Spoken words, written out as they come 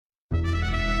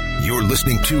You're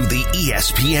listening to the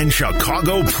ESPN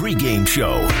Chicago pregame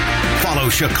show. Follow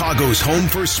Chicago's home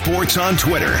for sports on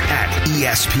Twitter at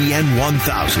ESPN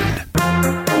 1000.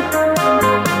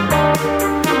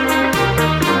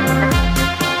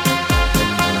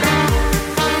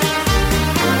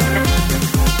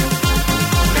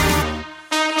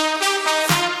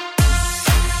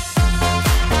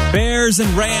 Bears and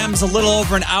Rams a little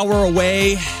over an hour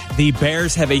away. The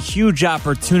Bears have a huge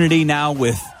opportunity now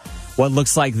with what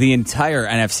looks like the entire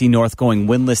NFC North going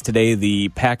winless today. The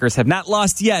Packers have not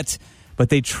lost yet, but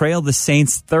they trail the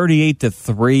Saints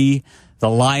 38-3. The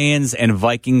Lions and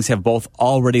Vikings have both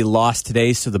already lost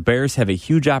today, so the Bears have a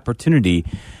huge opportunity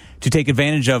to take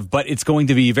advantage of, but it's going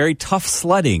to be very tough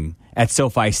sledding at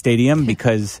SoFi Stadium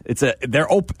because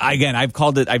they're open. Again,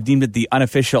 I've deemed it the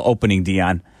unofficial opening,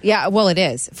 Dion. Yeah, well, it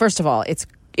is. First of all, it's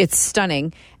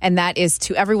stunning, and that is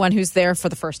to everyone who's there for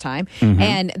the first time,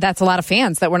 and that's a lot of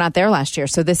fans that were not there last year.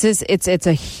 So it's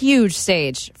a huge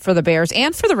stage for the Bears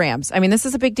and for the Rams. I mean, this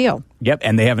is a big deal. Yep,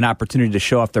 and they have an opportunity to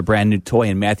show off their brand new toy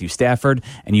in Matthew Stafford,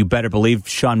 and you better believe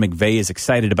Sean McVay is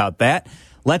excited about that.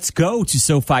 Let's go to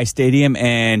SoFi Stadium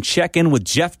and check in with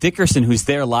Jeff Dickerson, who's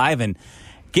there live, and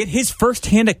get his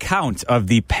firsthand account of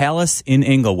the Palace in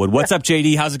Inglewood. What's up,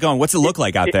 JD? How's it going? What's it look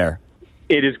like out there?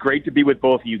 It is great to be with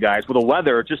both of you guys. Well, the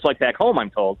weather, just like back home,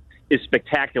 I'm told, is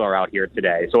spectacular out here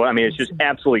today. So, I mean, it's just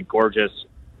absolutely gorgeous,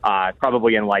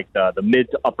 probably in like the mid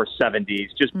to upper 70s,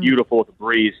 just beautiful with the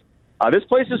breeze. This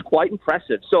place is quite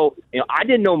impressive. So, I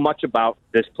didn't know much about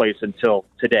this place until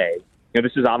today.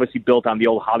 This is obviously built on the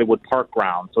old Hollywood Park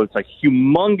ground. So it's a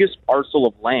humongous parcel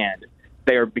of land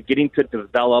they are beginning to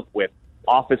develop with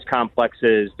office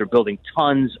complexes. They're building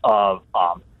tons of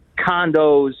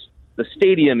condos. The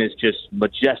stadium is just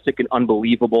majestic and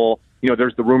unbelievable.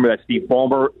 There's the rumor that Steve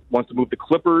Ballmer wants to move the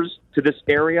Clippers to this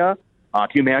area. Can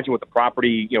you imagine what the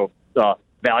property,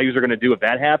 values are going to do if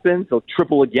that happens? They'll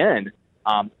triple again.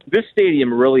 This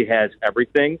stadium really has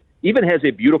everything. Even has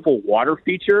a beautiful water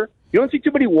feature. You don't see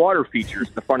too many water features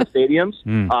in the front of stadiums,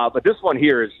 but this one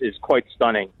here is quite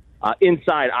stunning.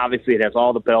 Inside, obviously, it has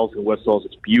all the bells and whistles.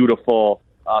 It's beautiful.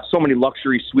 So many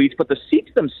luxury suites, but the seats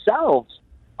themselves,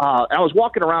 I was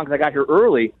walking around because I got here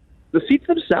early. The seats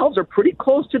themselves are pretty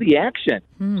close to the action.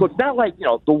 So it's not like,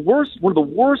 one of the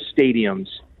worst stadiums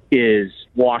is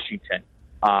Washington,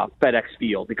 FedEx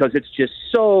Field, because it's just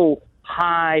so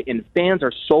high and fans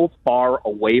are so far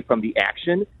away from the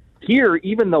action. Here,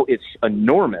 even though it's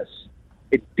enormous,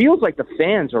 it feels like the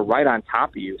fans are right on top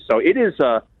of you. So it is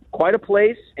quite a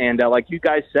place. And like you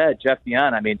guys said, Jeff,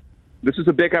 Dion, I mean, this is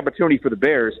a big opportunity for the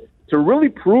Bears to really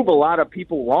prove a lot of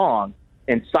people wrong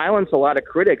and silence a lot of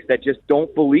critics that just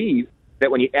don't believe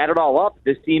that when you add it all up,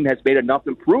 this team has made enough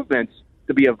improvements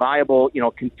to be a viable,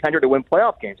 contender to win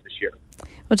playoff games this year.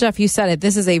 Well, Jeff, you said it.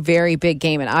 This is a very big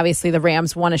game, and obviously the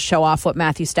Rams want to show off what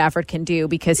Matthew Stafford can do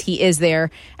because he is their,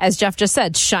 as Jeff just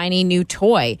said, shiny new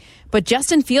toy. But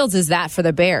Justin Fields is that for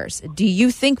the Bears. Do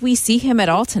you think we see him at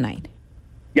all tonight?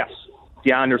 Yes.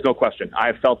 Yeah, there's no question.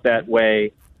 I've felt that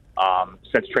way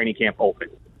since training camp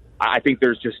opened. I think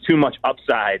there's just too much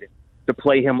upside to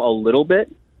play him a little bit.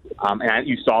 And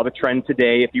you saw the trend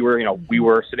today. If you were, we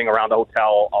were sitting around the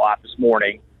hotel a lot this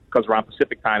morning, because we're on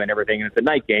Pacific time and everything, and it's a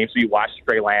night game, so you watched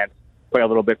Trey Lance play a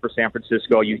little bit for San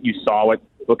Francisco. You saw what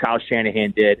Kyle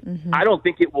Shanahan did. I don't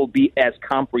think it will be as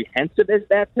comprehensive as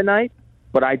that tonight,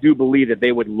 but I do believe that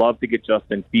they would love to get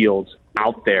Justin Fields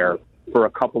out there for a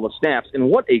couple of snaps. And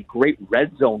what a great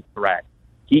red zone threat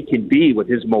he can be with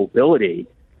his mobility.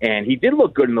 And he did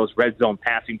look good in those red zone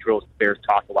passing drills the Bears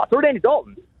talked a lot. So did Andy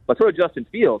Dalton, but so did Justin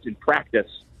Fields in practice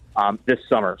this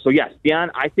summer. So, yes,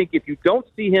 Dion, I think if you don't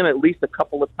see him at least a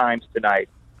couple of times tonight,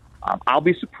 I'll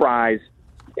be surprised,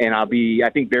 and I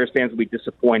think Bears fans will be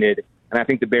disappointed, and I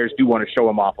think the Bears do want to show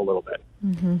him off a little bit.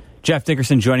 Jeff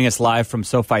Dickerson joining us live from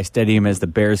SoFi Stadium as the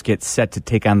Bears get set to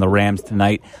take on the Rams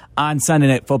tonight on Sunday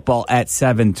Night Football at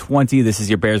 7:20. This is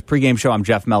your Bears pregame show. I'm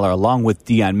Jeff Meller along with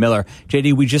Dion Miller.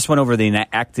 JD, we just went over the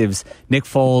actives. Nick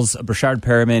Foles, Brashard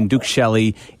Perriman, Duke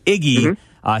Shelley, Iggy,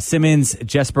 Simmons,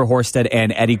 Jesper Horsted,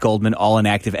 and Eddie Goldman all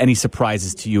inactive. Any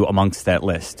surprises to you amongst that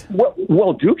list?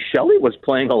 Well, Duke Shelley was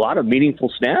playing a lot of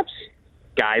meaningful snaps,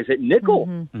 guys, at nickel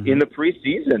in the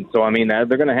preseason. So, I mean, they're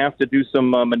going to have to do some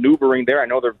maneuvering there. I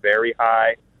know they're very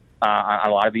high on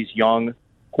a lot of these young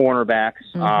cornerbacks.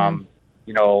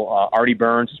 Artie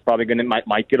Burns is probably going to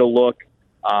might get a look.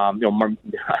 They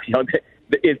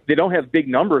don't have big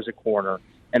numbers at corner.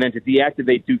 And then to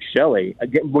deactivate Duke Shelley,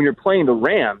 again, when you're playing the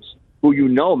Rams, who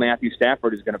Matthew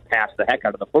Stafford is going to pass the heck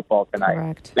out of the football tonight.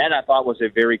 Correct. That, I thought, was a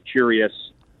very curious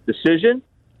decision,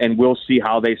 and we'll see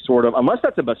how they sort of, unless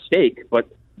that's a mistake, but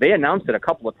they announced it a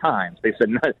couple of times. They said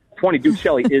 20 Duke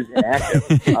Shelley is inactive.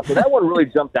 So that one really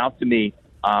jumped out to me.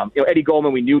 Eddie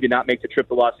Goldman, we knew, did not make the trip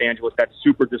to Los Angeles. That's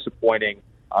super disappointing.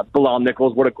 Bilal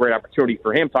Nichols, what a great opportunity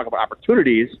for him. Talk about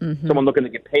opportunities. Someone looking to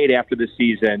get paid after this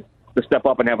season to step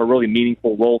up and have a really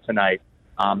meaningful role tonight.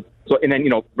 And then,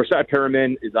 Rashad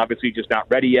Perriman is obviously just not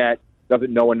ready yet,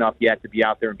 doesn't know enough yet to be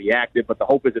out there and be active. But the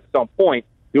hope is at some point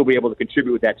he'll be able to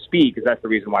contribute with that speed, because that's the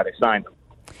reason why they signed him.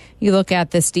 You look at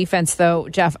this defense, though,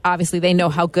 Jeff, obviously they know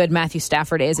how good Matthew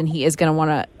Stafford is, and he is going to want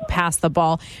to pass the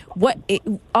ball.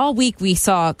 All week we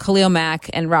saw Khalil Mack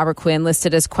and Robert Quinn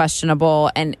listed as questionable.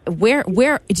 And where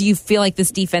do you feel like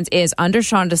this defense is under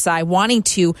Sean Desai, wanting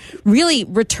to really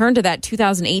return to that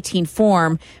 2018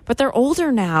 form, but they're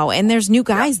older now and there's new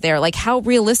guys there? Like, how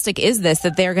realistic is this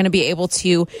that they're going to be able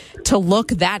to look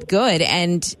that good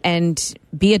and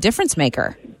be a difference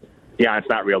maker? Yeah, it's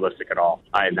not realistic at all.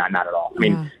 Not at all. I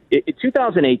mean, in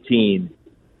 2018,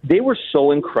 they were so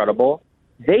incredible.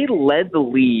 They led the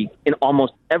league in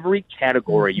almost every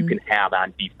category you can have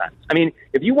on defense. I mean,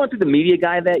 if you went to the media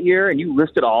guide that year and you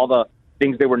listed all the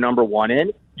things they were number one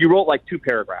in, you wrote like 2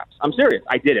 paragraphs. I'm serious.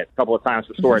 I did it a couple of times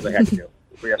for stories I had to do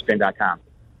for ESPN.com.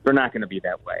 They're not going to be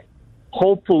that way.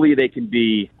 Hopefully they can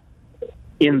be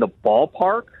in the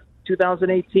ballpark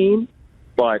 2018,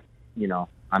 but,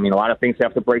 a lot of things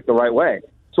have to break the right way.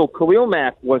 So Khalil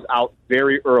Mack was out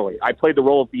very early. I played the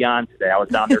role of Deion today. I was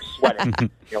down there sweating,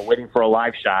 waiting for a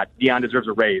live shot. Deion deserves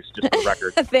a raise, just for the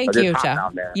record. Thank you,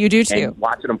 Jeff. You do too. And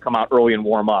watching him come out early and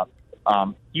warm up.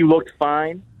 He looked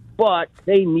fine, but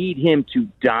they need him to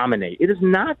dominate. It has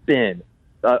not been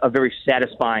a very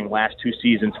satisfying last 2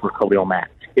 seasons for Khalil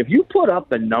Mack. If you put up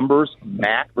the numbers,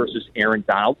 Mack versus Aaron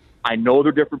Donald, I know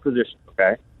they're different positions,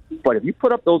 okay? But if you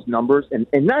put up those numbers, and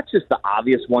not just the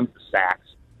obvious ones, the sacks,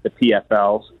 the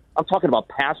PFLs, I'm talking about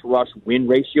pass rush win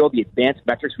ratio, the advanced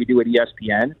metrics we do at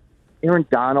ESPN, Aaron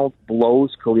Donald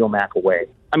blows Khalil Mack away.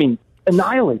 I mean,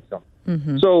 annihilates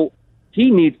them. So he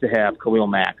needs to have Khalil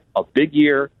Mack a big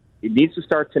year. He needs to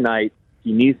start tonight.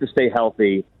 He needs to stay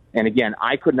healthy. And again,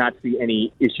 I could not see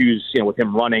any issues with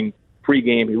him running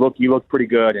pregame. He looked pretty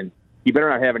good, and he better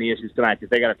not have any issues tonight, because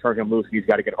they got to turn him loose, and he's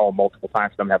got to get home multiple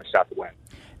times for them to have a shot to win.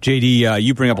 JD,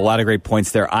 you bring up a lot of great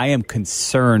points there. I am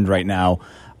concerned right now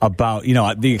about,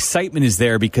 the excitement is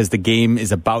there because the game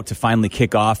is about to finally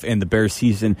kick off and the Bears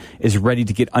season is ready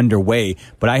to get underway.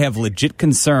 But I have legit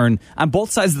concern on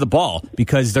both sides of the ball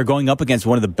because they're going up against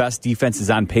one of the best defenses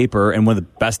on paper and one of the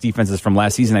best defenses from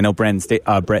last season. I know Brandon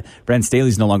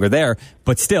Staley's no longer there,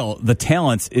 but still the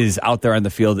talent is out there on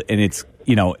the field, and it's,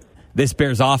 this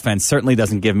Bears offense certainly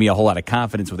doesn't give me a whole lot of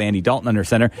confidence with Andy Dalton under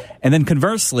center. And then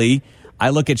conversely, I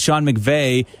look at Sean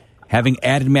McVay having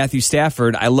added Matthew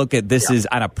Stafford. I look at this as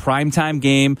on a primetime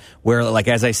game where, like,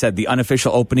 as I said, the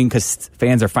unofficial opening, because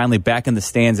fans are finally back in the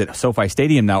stands at SoFi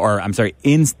Stadium now,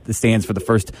 in the stands for the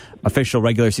first official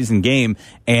regular season game.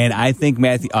 And I think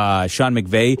Sean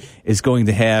McVay is going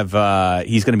to have,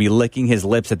 he's going to be licking his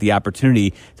lips at the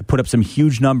opportunity to put up some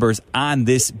huge numbers on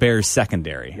this Bears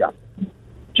secondary. Yeah.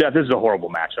 Jeff, this is a horrible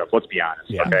matchup. Let's be honest.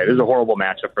 Yeah. Okay, this is a horrible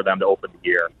matchup for them to open the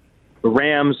year. The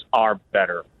Rams are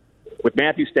better. With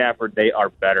Matthew Stafford, they are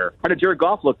better. How did Jared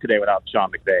Goff look today without Sean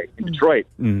McVay in Detroit?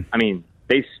 I mean,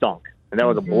 they stunk, and that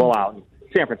was a blowout.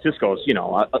 San Francisco's,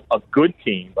 a good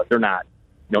team, but they're not.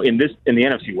 In the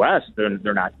NFC West,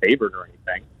 they're not favored or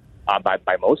anything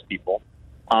by most people.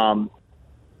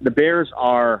 The Bears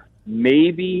are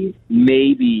maybe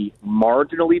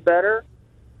marginally better,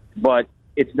 but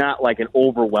it's not like an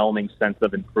overwhelming sense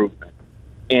of improvement.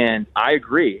 And I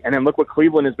agree. And then look what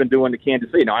Cleveland has been doing to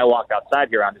Kansas City. Now, I walked outside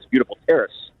here on this beautiful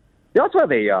terrace. They also have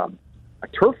a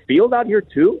turf field out here,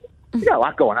 too. You got a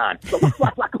lot going on. A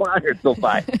lot going on here at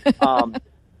SoFi.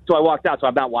 So I walked out. So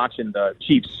I'm not watching the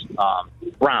Chiefs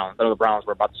Browns. I know the Browns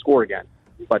were about to score again.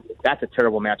 But that's a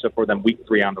terrible matchup for them week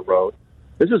 3 on the road.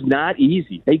 This is not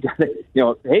easy. They got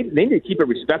they need to keep it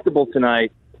respectable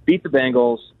tonight, beat the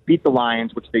Bengals, beat the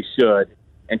Lions, which they should,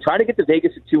 and try to get to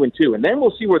Vegas at 2-2, and then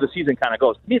we'll see where the season kind of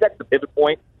goes. To me, that's the pivot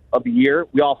point of the year.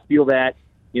 We all feel that.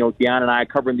 Deion and I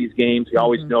covering these games, we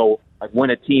always know when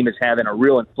a team is having a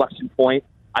real inflection point.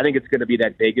 I think it's going to be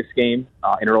that Vegas game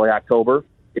in early October.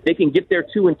 If they can get there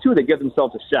 2-2, they give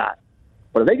themselves a shot.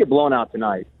 But if they get blown out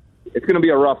tonight, it's going to be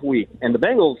a rough week. And the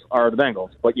Bengals are the Bengals,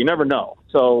 but you never know.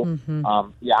 So,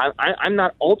 I'm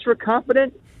not ultra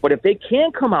confident, but if they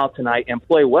can come out tonight and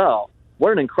play well,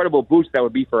 what an incredible boost that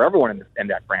would be for everyone in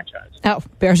that franchise. Oh,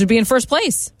 Bears would be in first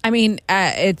place. I mean,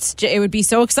 it would be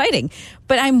so exciting.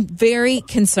 But I'm very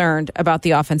concerned about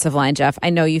the offensive line, Jeff. I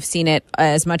know you've seen it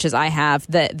as much as I have.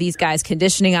 These guys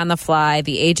conditioning on the fly,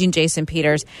 the aging Jason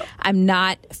Peters. I'm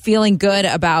not feeling good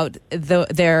about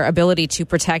their ability to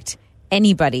protect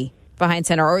anybody behind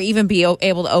center or even be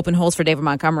able to open holes for David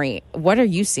Montgomery. What are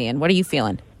you seeing? What are you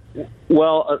feeling?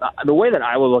 Well, the way that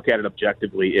I would look at it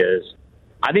objectively is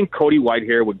I think Cody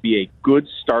Whitehair would be a good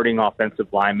starting offensive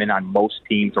lineman on most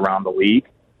teams around the league,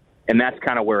 and that's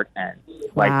kind of where it ends. Wow.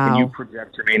 Like, can you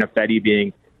project Jermaine Ifedi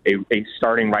being a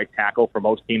starting right tackle for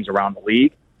most teams around the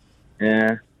league?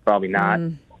 Probably not.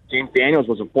 James Daniels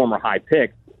was a former high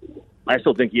pick. I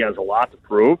still think he has a lot to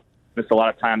prove. Missed a lot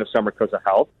of time this summer because of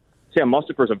health. Sam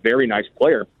Mustipher is a very nice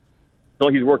player. So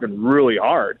he's working really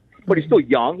hard, but he's still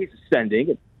young. He's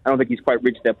ascending, and I don't think he's quite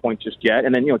reached that point just yet.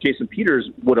 And then, Jason Peters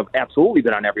would have absolutely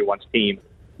been on everyone's team,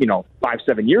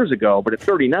 5-7 years ago. But at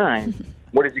 39,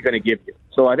 what is he going to give you?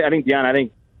 So I think, Deon,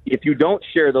 if you don't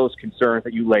share those concerns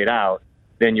that you laid out,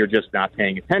 then you're just not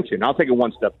paying attention. I'll take it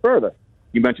one step further.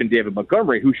 You mentioned David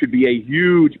Montgomery, who should be a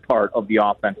huge part of the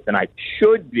offense tonight.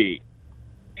 Should be.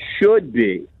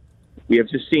 We have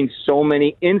just seen so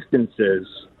many instances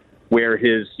where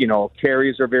his,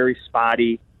 carries are very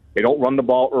spotty. They don't run the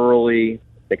ball early.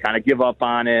 They kind of give up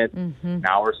on it. Mm-hmm.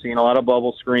 Now we're seeing a lot of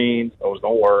bubble screens. Those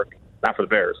don't work. Not for the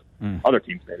Bears. Other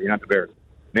teams maybe, not the Bears.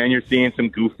 Then you're seeing some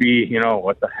goofy,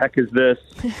 what the heck is this?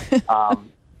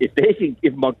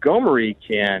 If Montgomery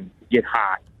can get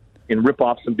hot and rip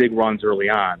off some big runs early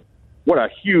on, what a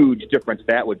huge difference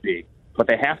that would be. But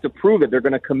they have to prove that they're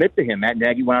going to commit to him. Matt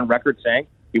Nagy went on record saying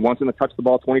he wants him to touch the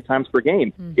ball 20 times per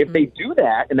game. Mm-hmm. If they do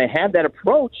that and they have that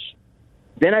approach,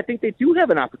 then I think they do have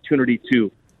an opportunity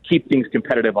to keep things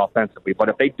competitive offensively. But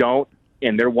if they don't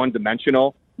and they're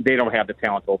one-dimensional, they don't have the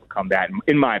talent to overcome that,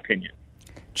 in my opinion.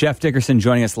 Jeff Dickerson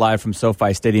joining us live from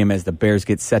SoFi Stadium as the Bears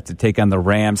get set to take on the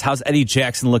Rams. How's Eddie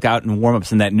Jackson look out in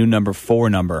warm-ups in that new number 4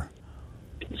 number?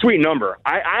 Sweet number.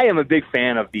 I am a big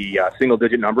fan of the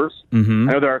single-digit numbers. Mm-hmm.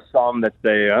 I know there are some that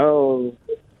say,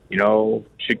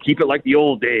 should keep it like the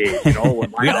old days.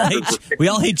 We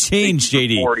all hate change,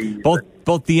 JD.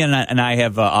 Both Dean and I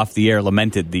have off the air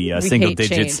lamented the single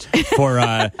digits for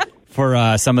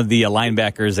some of the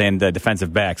linebackers and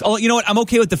defensive backs. Oh, you know what? I'm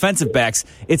okay with defensive backs.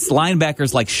 It's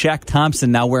linebackers like Shaq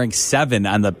Thompson now wearing 7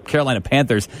 on the Carolina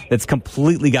Panthers that's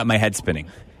completely got my head spinning.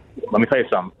 Let me tell you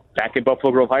something. Back at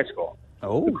Buffalo Grove High School,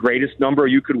 the greatest number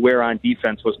you could wear on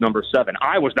defense was number 7.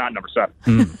 I was not number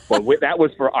 7. But that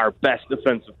was for our best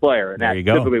defensive player. And that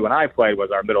typically when I played was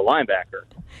our middle linebacker.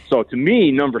 So to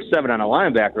me, number 7 on a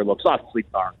linebacker looks awfully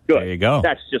darn good. There you go.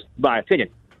 That's just my opinion.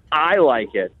 I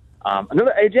like it.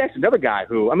 Eddie Jackson, another guy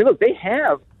who, look, they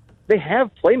have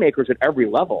playmakers at every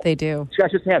level. They do. These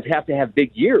guys just have to have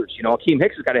big years. Akeem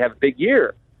Hicks has got to have a big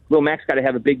year. Will Mack's got to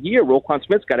have a big year. Roquan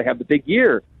Smith's got to have the big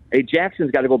year. Eddie Jackson's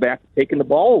got to go back to taking the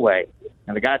ball away.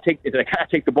 And they got to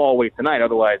take the ball away tonight.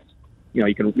 Otherwise,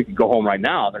 we can go home right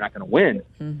now. They're not going to win.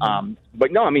 Mm-hmm.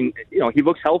 But no, he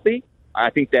looks healthy. I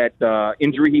think that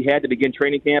injury he had to begin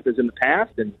training camp is in the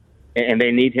past, and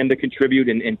they need him to contribute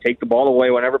and take the ball away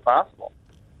whenever possible.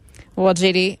 Well,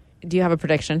 JD, do you have a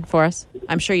prediction for us?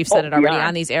 I'm sure you've said it already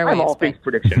on these airwaves. I'm all things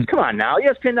predictions. Come on now.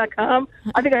 ESPN.com.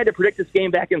 I think I had to predict this game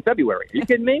back in February. Are you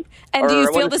kidding me? And do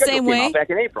you feel the same way? Back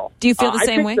in April. Do you feel the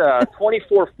same way? I picked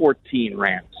 24-14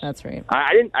 Rams. That's right.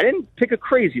 I didn't pick a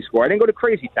crazy score. I didn't go to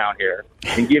crazy town here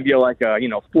and give you like a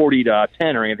 40-10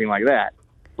 or anything like that.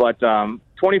 But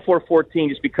 24-14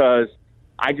 just because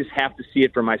I just have to see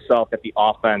it for myself that the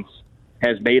offense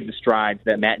has made the strides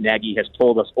that Matt Nagy has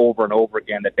told us over and over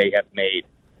again that they have made.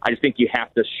 I just think you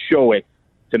have to show it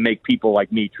to make people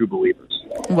like me true believers.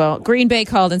 Well, Green Bay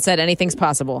called and said anything's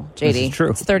possible, JD. This is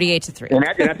true. It's 38-3. And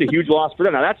that's a huge loss for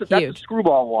them. Now, that's a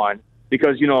screwball one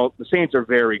because, the Saints are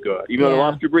very good. Even though they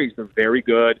lost Drew Brees, they're very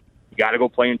good. You got to go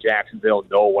play in Jacksonville.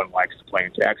 No one likes to play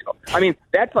in Jacksonville.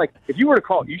 That's like, if you were to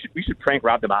call, we should prank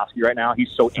Rob Domofsky right now. He's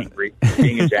so angry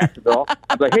being in Jacksonville.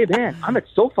 I'd be like, hey, man, I'm at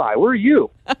SoFi. Where are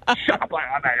you? Shut up.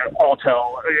 I'm at a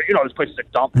hotel. This place is a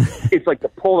dump. It's like the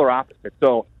polar opposite.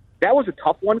 So that was a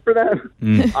tough one for them.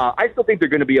 I still think they're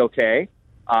going to be okay.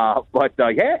 But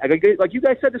like you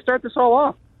guys said to start this all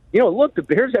off, look, the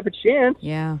Bears have a chance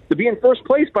to be in first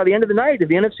place by the end of the night of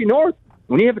the NFC North.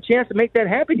 When you have a chance to make that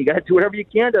happen, you got to do whatever you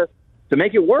can to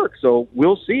make it work. So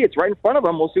we'll see. It's right in front of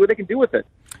them. We'll see what they can do with it.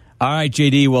 All right,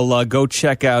 JD, well, go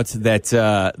check out that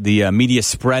the media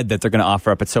spread that they're going to offer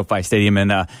up at SoFi Stadium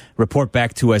and report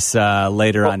back to us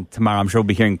later on tomorrow. I'm sure we'll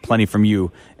be hearing plenty from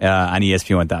you on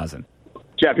ESPN 1000.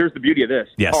 Jeff, here's the beauty of this.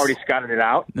 Yes. Already scouted it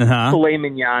out. Filet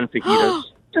mignon fajitas.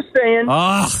 Just saying. Oh,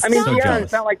 I mean, so yeah, jealous.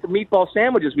 it's not like the meatball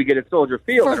sandwiches we get at Soldier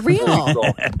Field. For real.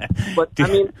 But I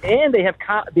mean, and they have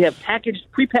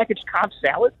prepackaged Cobb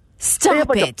salad. They have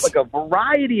Stop it. like a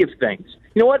variety of things.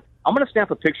 You know what? I'm going to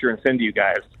snap a picture and send to you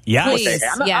guys. Yes. Please.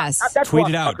 That's Tweet Ross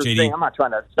it out, Tucker's JD. thing. I'm not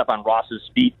trying to step on Ross's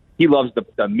feet. He loves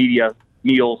the media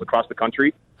meals across the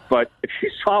country. But if you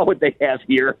saw what they have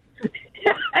here,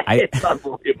 it's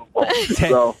unbelievable.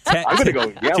 So I'm going to go,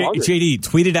 yeah, I'm hungry. JD,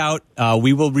 tweet it out.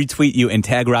 We will retweet you and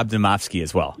tag Rob Domofsky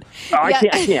as well. Oh, I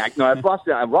can't. No,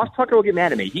 Ross Tucker will get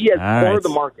mad at me. He has cornered the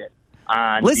market.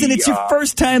 Listen, it's your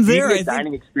first time there. I think.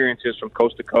 Dining experiences from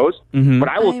coast to coast. But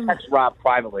I will text Rob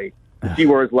privately to see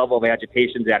where his level of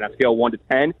agitation is at on a scale of 1 to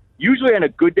 10. Usually on a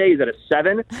good day, he's at a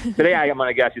 7. Today, I'm going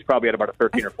to guess he's probably at about a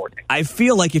 13 or 14. I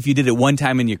feel like if you did it one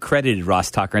time and you credited Ross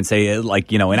Tucker and say,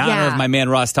 like, in honor of my man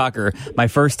Ross Tucker, my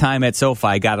first time at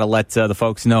SoFi, got to let the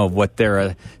folks know of what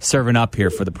they're serving up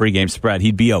here for the pregame spread.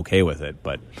 He'd be okay with it,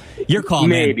 but your call,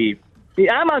 Maybe. man.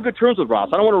 Yeah, I'm on good terms with Ross.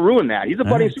 I don't want to ruin that. He's a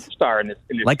budding superstar in this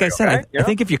industry. Like I said, okay? I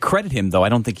think if you credit him, though, I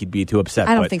don't think he'd be too upset.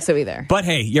 I don't think so either. But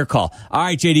hey, your call. All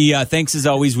right, JD. Thanks as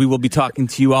always. We will be talking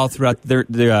to you all throughout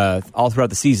all throughout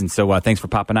the season. So thanks for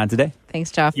popping on today. Thanks,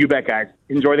 Jeff. You bet, guys.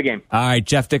 Enjoy the game. All right,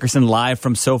 Jeff Dickerson live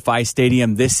from SoFi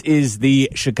Stadium. This is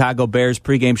the Chicago Bears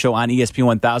pregame show on ESPN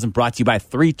 1000, brought to you by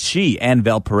 3Chi and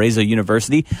Valparaiso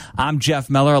University. I'm Jeff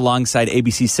Meller alongside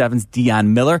ABC 7's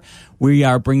Dion Miller. We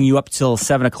are bringing you up till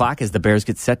 7 o'clock as the Bears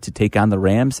get set to take on the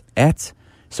Rams at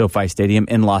SoFi Stadium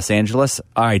in Los Angeles.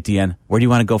 All right, Dion, where do you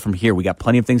want to go from here? We got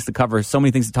plenty of things to cover, so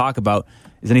many things to talk about.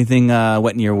 Is anything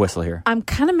wetting your whistle here? I'm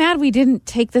kind of mad we didn't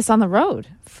take this on the road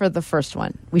for the first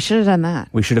one. We should have done that.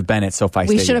 We should have been at SoFi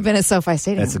Stadium. We should have been at SoFi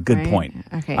Stadium. That's a good right? point.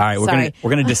 Okay. All right,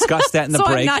 we're going to discuss that in the so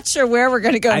break. I'm not sure where we're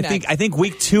going to go next. I think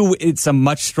week 2 it's a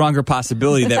much stronger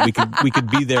possibility that we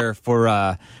could be there for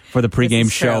the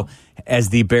pregame show, as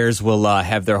the Bears will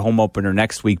have their home opener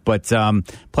next week. But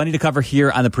plenty to cover here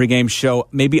on the pregame show.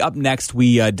 Maybe up next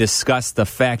we discuss the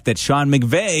fact that Sean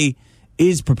McVay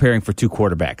is preparing for 2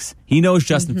 quarterbacks. He knows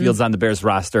Justin Fields on the Bears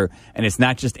roster, and it's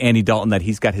not just Andy Dalton that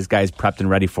he's got his guys prepped and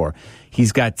ready for.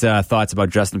 He's got thoughts about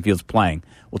Justin Fields playing.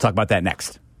 We'll talk about that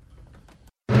next.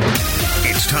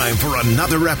 It's time for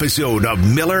another episode of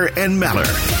Miller and Meller,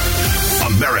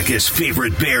 America's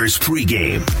favorite Bears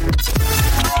pregame.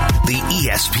 The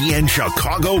ESPN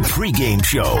Chicago pregame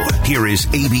show. Here is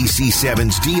ABC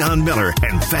 7's Dion Miller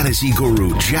and fantasy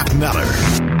guru Jeff Meller.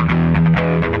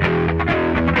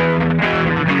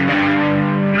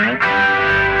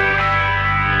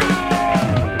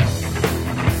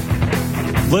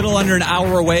 Little under an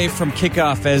hour away from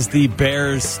kickoff as the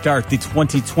Bears start the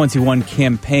 2021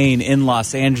 campaign in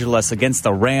Los Angeles against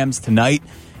the Rams tonight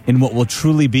in what will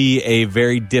truly be a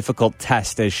very difficult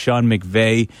test as Sean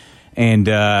McVay and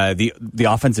the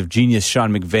offensive genius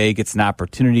Sean McVay gets an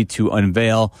opportunity to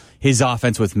unveil his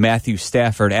offense with Matthew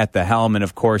Stafford at the helm, and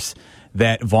of course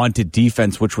that vaunted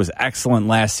defense, which was excellent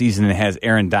last season and has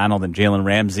Aaron Donald and Jalen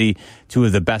Ramsey, 2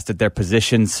 of the best at their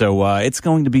positions. So it's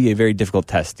going to be a very difficult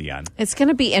test, Dion. It's going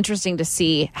to be interesting to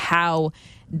see how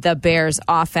the Bears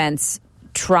offense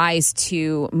tries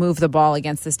to move the ball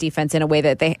against this defense in a way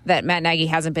that Matt Nagy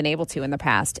hasn't been able to in the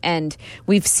past. And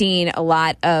we've seen a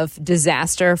lot of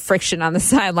disaster, friction on the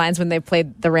sidelines when they've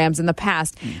played the Rams in the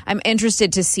past. I'm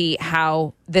interested to see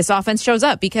how this offense shows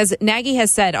up, because Nagy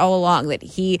has said all along that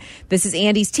this is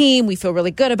Andy's team. We feel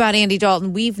really good about Andy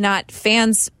Dalton. We've not,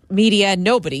 fans, media,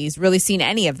 nobody's really seen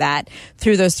any of that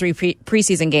through those 3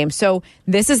 preseason games. So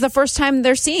this is the first time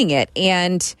they're seeing it.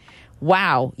 And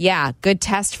wow, yeah, good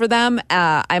test for them.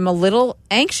 I'm a little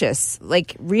anxious,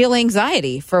 like real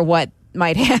anxiety for what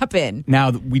might happen.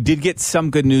 Now, we did get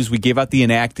some good news. We gave out the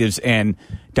inactives, and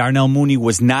Darnell Mooney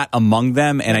was not among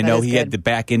them, and I know he had the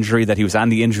back injury that he was on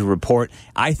the injury report.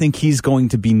 I think he's going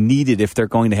to be needed if they're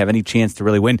going to have any chance to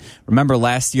really win. Remember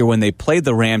last year when they played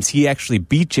the Rams, he actually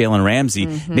beat Jalen Ramsey.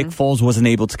 Nick Foles wasn't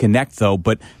able to connect, though,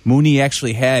 but Mooney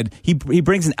actually he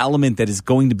brings an element that is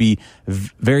going to be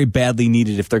very badly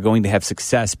needed if they're going to have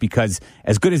success, because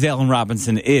as good as Allen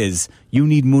Robinson is, you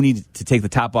need Mooney to take the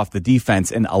top off the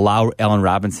defense and allow Allen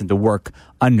Robinson to work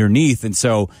underneath. And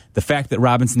so the fact that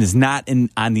Robinson is not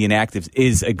on the inactives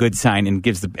is a good sign and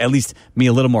gives at least me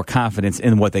a little more confidence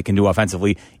in what they can do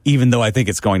offensively, even though I think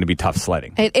it's going to be tough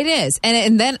sledding. It is.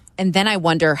 And then I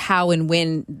wonder how and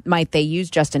when might they use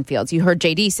Justin Fields. You heard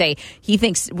JD say he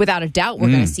thinks without a doubt we're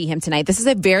going to see him tonight. This is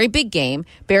a very big game.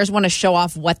 Bears want to show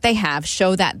off what they have,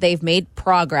 show that they've made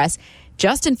progress.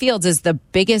 Justin Fields is the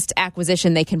biggest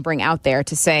acquisition they can bring out there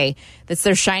to say that's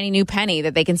their shiny new penny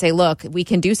that they can say, look, we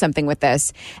can do something with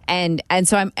this. And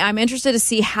so I'm interested to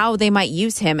see how they might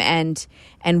use him and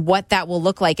what that will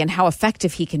look like and how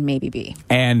effective he can maybe be.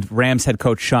 And Rams head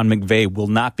coach Sean McVay will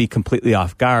not be completely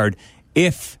off guard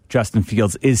if Justin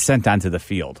Fields is sent onto the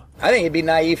field. I think it'd be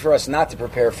naive for us not to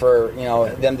prepare for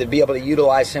them to be able to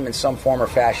utilize him in some form or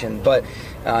fashion. But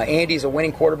Andy's a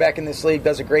winning quarterback in this league,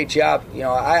 does a great job.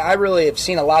 I really have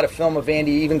seen a lot of film of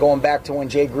Andy, even going back to when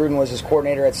Jay Gruden was his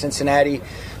coordinator at Cincinnati.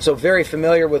 So very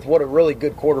familiar with what a really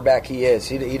good quarterback he is.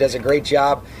 He does a great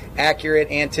job, accurate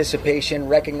anticipation,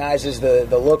 recognizes the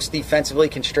looks defensively,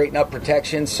 can straighten up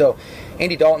protection. So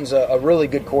Andy Dalton's a really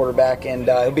good quarterback, and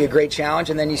it'll be a great challenge.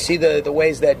 And then you see the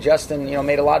ways that Justin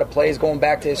made a lot of plays going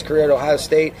back to his career at Ohio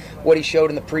State, what he showed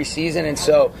in the preseason. And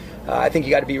so I think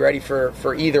you got to be ready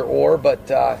for either or, but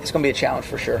it's going to be a challenge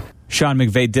for sure. Sean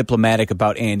McVay diplomatic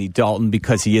about Andy Dalton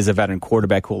because he is a veteran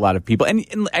quarterback who a lot of people,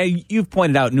 and you've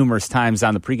pointed out numerous times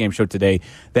on the pregame show today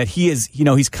that he is,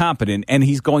 he's competent, and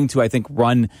he's going to, I think,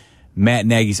 run Matt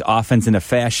Nagy's offense in a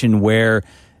fashion where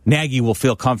Nagy will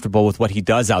feel comfortable with what he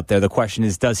does out there. The question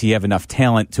is, does he have enough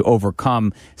talent to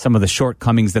overcome some of the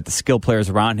shortcomings that the skill players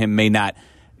around him may not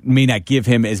give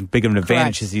him as big of an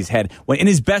advantage Correct. as he's had. When in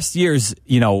his best years,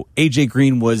 A.J.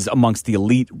 Green was amongst the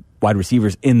elite wide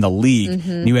receivers in the league.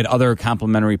 Mm-hmm. And you had other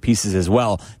complementary pieces as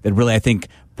well that really, I think,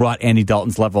 brought Andy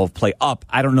Dalton's level of play up.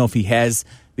 I don't know if he has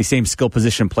the same skill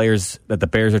position players that the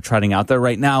Bears are trotting out there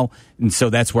right now. And so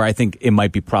that's where I think it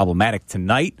might be problematic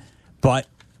tonight. But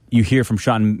you hear from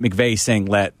Sean McVay saying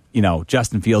that,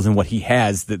 Justin Fields and what he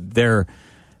has, that they're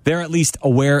at least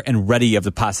aware and ready of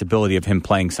the possibility of him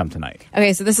playing some tonight.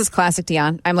 Okay, so this is classic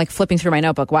Dion. I'm like flipping through my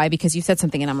notebook. Why? Because you said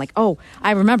something and I'm like, oh,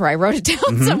 I remember. I wrote it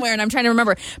down somewhere and I'm trying to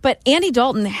remember. But Andy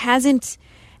Dalton hasn't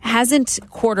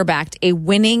quarterbacked a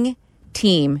winning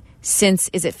team since,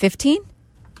 is it 15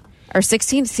 or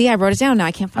 16? See, I wrote it down. Now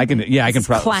I can't find it. I can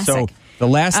probably. Classic. So the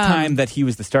last time that he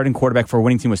was the starting quarterback for a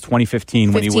winning team was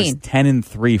 2015 when he was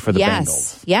 10-3 for the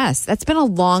Bengals. Yes, that's been a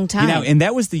long time. And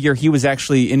that was the year he was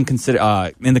actually in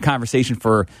the conversation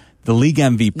for the league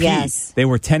MVP. Yes. They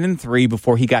were 10-3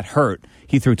 before he got hurt.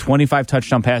 He threw 25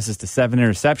 touchdown passes to 7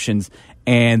 interceptions,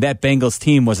 and that Bengals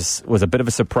team was a bit of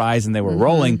a surprise, and they were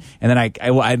rolling. And then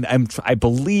I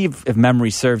believe, if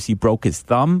memory serves, he broke his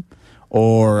thumb.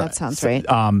 That sounds right.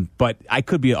 But I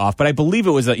could be off. But I believe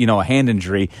it was a hand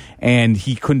injury, and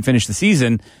he couldn't finish the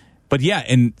season. But yeah,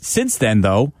 and since then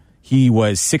though, he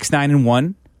was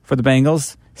 6-9-1 for the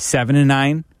Bengals,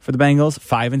 7-9 for the Bengals,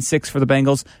 5-6 for the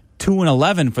Bengals,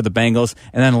 2-11 for the Bengals,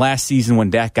 and then last season when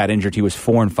Dak got injured, he was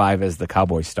 4-5 as the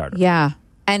Cowboys starter. Yeah,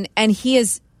 and he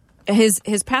is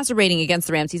his passer rating against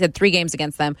the Rams. He's had 3 games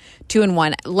against them,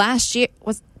 2-1. Last year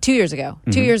was 2 years ago.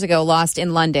 2 years ago, lost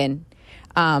in London.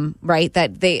 Right? I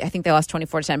think they lost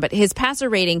 24-10. But his passer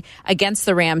rating against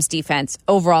the Rams defense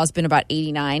overall has been about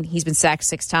 89. He's been sacked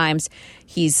 6 times.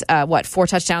 He's 4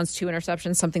 touchdowns, 2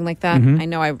 interceptions, something like that. I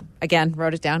know I again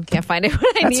wrote it down. Can't find it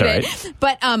when I need it.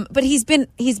 But he's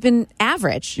been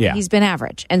average. Yeah. He's been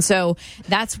average, and so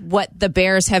that's what the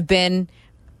Bears have been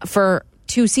for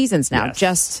 2 seasons now. Yes.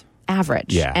 Just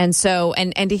average. Yeah. And so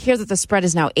and to hear that the spread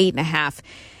is now 8.5.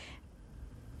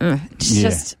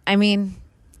 Just I mean.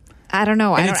 I don't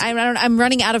know. I'm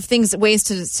running out of ways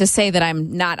to say that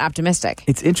I'm not optimistic.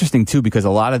 It's interesting, too, because a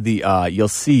lot of the, you'll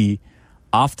see,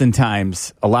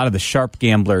 oftentimes, a lot of the sharp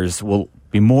gamblers will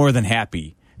be more than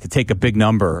happy to take a big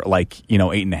number like,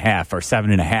 8.5 or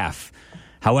 7.5.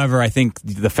 However, I think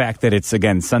the fact that it's,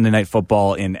 again, Sunday Night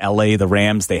Football in L.A., the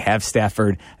Rams, they have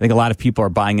Stafford. I think a lot of people are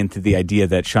buying into the idea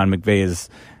that Sean McVay is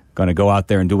going to go out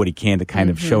there and do what he can to kind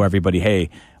of show everybody, hey,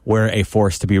 we're a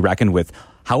force to be reckoned with.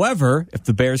 However, if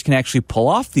the Bears can actually pull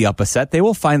off the upset, they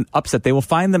will find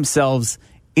themselves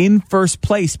in first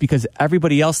place because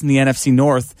everybody else in the NFC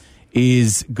North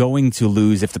is going to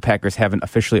lose if the Packers haven't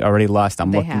officially already lost.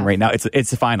 I'm looking right now. It's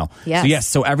the final. Yes.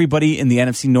 So everybody in the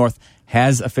NFC North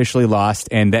has officially lost,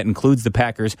 and that includes the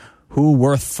Packers, who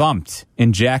were thumped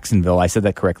in Jacksonville. I said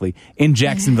that correctly. In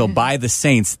Jacksonville by the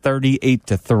Saints,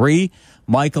 38-3.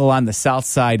 Michael on the South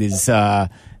Side is...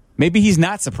 maybe he's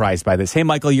not surprised by this. Hey,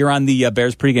 Michael, you're on the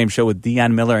Bears pregame show with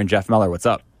Dion Miller and Jeff Miller. What's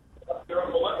up?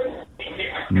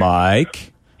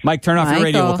 Mike, turn off your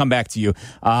radio. We'll come back to you.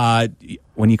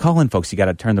 When you call in, folks, you got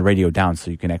to turn the radio down so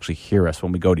you can actually hear us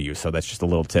when we go to you. So that's just a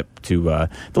little tip to the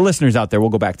listeners out there. We'll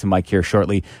go back to Mike here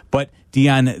shortly. But,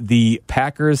 Dion, the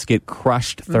Packers get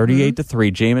crushed 38-3.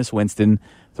 Jameis Winston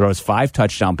throws 5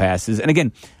 touchdown passes. And,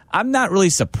 again, I'm not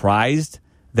really surprised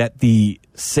that the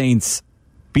Saints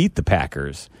beat the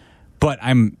Packers. But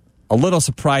I'm a little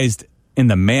surprised in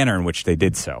the manner in which they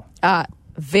did so.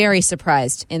 Very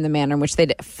surprised in the manner in which they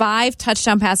did. 5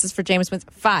 touchdown passes for Jameis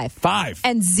Winston. 5.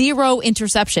 And 0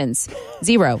 interceptions.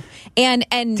 0. And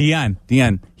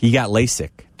Deion, he got LASIK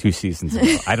 2 seasons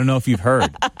ago. I don't know if you've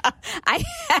heard. I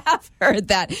have heard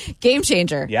that. Game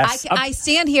changer. Yes. I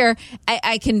stand here.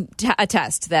 I can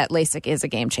attest that LASIK is a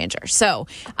game changer. So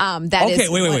that is... Okay,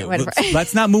 wait.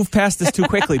 Let's not move past this too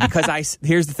quickly because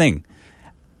here's the thing.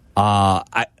 I'm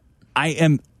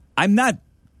not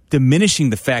diminishing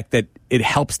the fact that it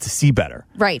helps to see better.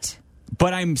 Right.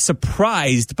 But I'm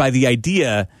surprised by the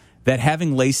idea that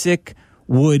having LASIK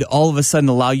would all of a sudden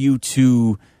allow you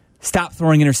to stop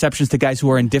throwing interceptions to guys who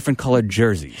are in different colored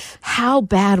jerseys. How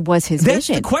bad was his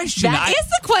vision? That's the question. That is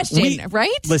the question,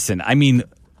 right? Listen, I mean,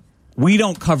 we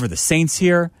don't cover the Saints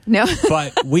here. No.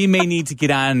 But we may need to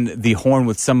get on the horn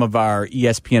with some of our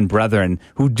ESPN brethren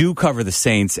who do cover the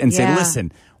Saints and say,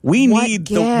 listen, we need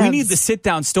the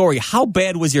sit-down story. How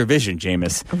bad was your vision,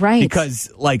 Jameis? Right.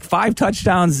 Because, 5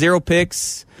 touchdowns, 0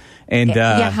 picks, and...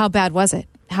 how bad was it?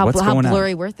 How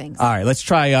blurry were things? All right, let's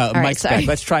try Mike's back.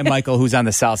 Let's try Michael, who's on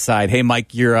the south side. Hey,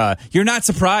 Mike, you're not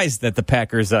surprised that the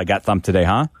Packers got thumped today,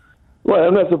 huh? Well,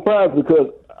 I'm not surprised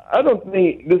because I don't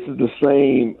think this is the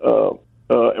same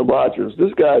Rodgers.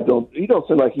 This guy don't seem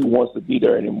like he wants to be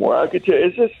there anymore. I could tell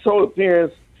it's just so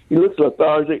appearance. He looks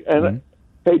lethargic, and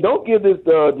hey, don't give this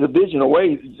division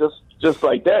away just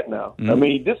like that. Now, I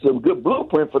mean, this is a good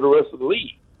blueprint for the rest of the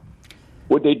league.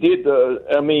 What they did,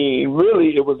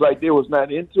 really, it was like they was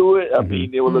not into it. I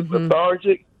mean, they were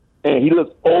lethargic, and he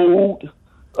looked old.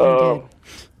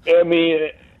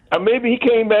 Maybe he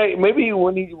came back. Maybe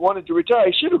when he wanted to retire,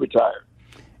 he should have retired.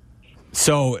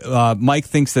 So Mike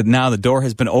thinks that now the door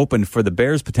has been opened for the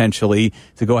Bears potentially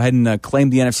to go ahead and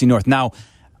claim the NFC North. Now,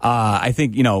 I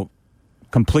think,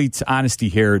 complete honesty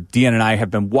here, Deanna and I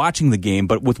have been watching the game,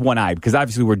 but with one eye, because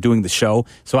obviously we're doing the show.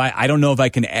 So I don't know if I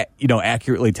can,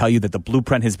 accurately tell you that the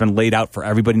blueprint has been laid out for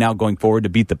everybody now going forward to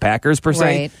beat the Packers, per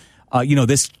se. Right.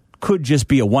 This could just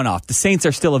be a one-off. The Saints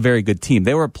are still a very good team.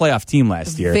 They were a playoff team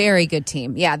last year. Very good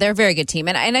team. Yeah, they're a very good team.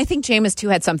 And I think Jameis, too,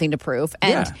 had something to prove.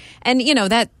 And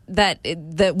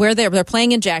where they're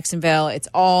playing in Jacksonville, it's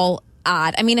all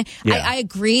odd. I mean, I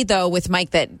agree, though, with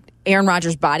Mike that Aaron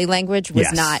Rodgers' body language was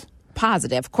not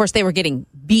positive. Of course, they were getting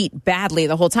beat badly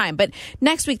the whole time. But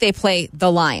next week they play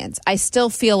the Lions. I still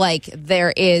feel like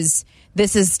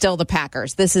this is still the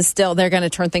Packers. They're going to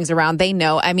turn things around. They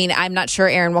know. I mean, I'm not sure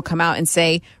Aaron will come out and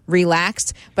say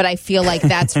relaxed, but I feel like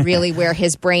that's really where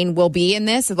his brain will be in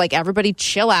this. Like, everybody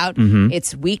chill out.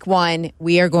 It's week 1.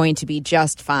 We are going to be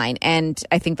just fine. And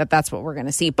I think that that's what we're going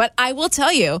to see. But I will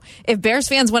tell you, if Bears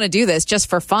fans want to do this just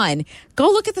for fun, go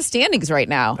look at the standings right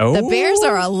now. Oh. The Bears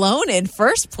are alone in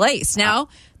first place. Now,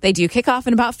 they do kick off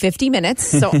in about 50 minutes,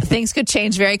 so things could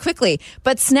change very quickly.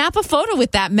 But snap a photo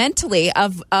with that mentally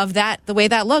of that, the way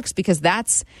that looks, because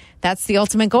that's the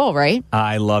ultimate goal, right?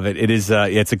 I love it. It is.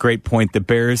 It's a great point. The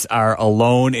Bears are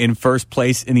alone in first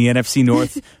place in the NFC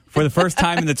North for the first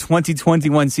time in the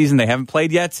 2021 season. They haven't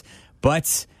played yet,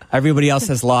 but everybody else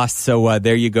has lost, so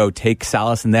there you go. Take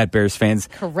solace in that, Bears fans.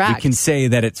 Correct. We can say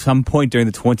that at some point during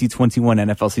the 2021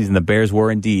 NFL season, the Bears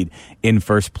were indeed in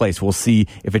first place. We'll see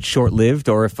if it's short-lived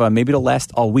or if maybe it'll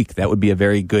last all week. That would be a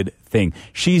very good thing.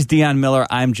 She's Deion Miller.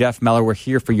 I'm Jeff Meller. We're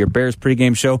here for your Bears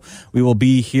pregame show. We will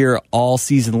be here all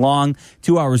season long,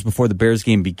 2 hours before the Bears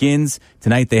game begins.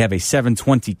 Tonight they have a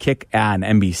 7:20 kick on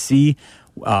NBC.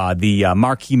 The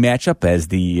marquee matchup as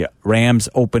the Rams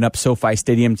open up SoFi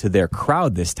Stadium to their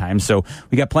crowd this time. So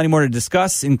we got plenty more to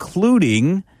discuss,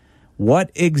 including what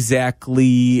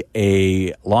exactly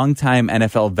a longtime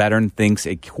NFL veteran thinks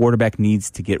a quarterback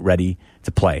needs to get ready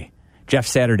to play. Jeff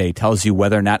Saturday tells you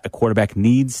whether or not a quarterback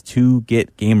needs to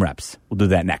get game reps. We'll do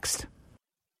that next.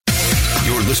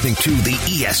 You're listening to the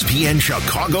ESPN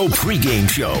Chicago pregame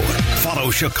show.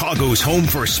 Follow Chicago's Home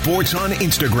for Sports on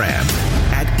Instagram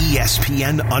at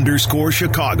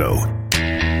ESPN_Chicago.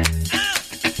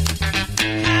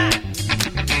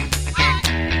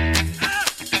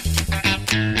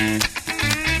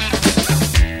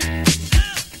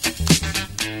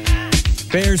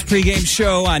 Bears pregame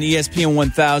show on ESPN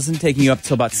 1000, taking you up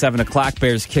till about 7 o'clock.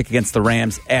 Bears kick against the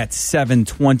Rams at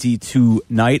 7:20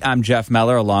 tonight. I'm Jeff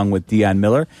Meller along with Deion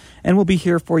Miller, and we'll be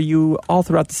here for you all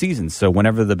throughout the season. So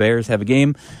whenever the Bears have a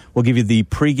game, we'll give you the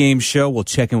pregame show. We'll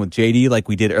check in with JD like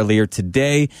we did earlier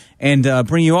today and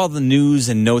bring you all the news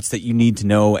and notes that you need to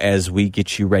know as we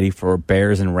get you ready for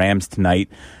Bears and Rams tonight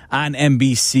on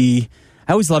NBC.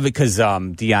 I always love it because,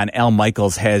 Deion, Al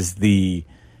Michaels has the...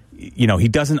 he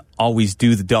doesn't always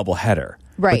do the doubleheader.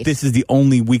 Right. But this is the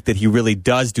only week that he really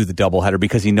does do the doubleheader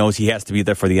because he knows he has to be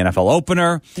there for the NFL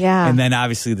opener. Yeah. And then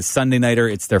obviously the Sunday nighter,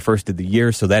 it's their first of the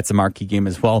year, so that's a marquee game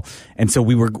as well. And so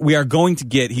we are going to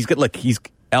get.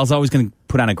 Al's always going to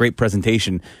put on a great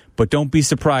presentation, but don't be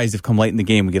surprised if come late in the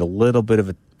game we get a little bit of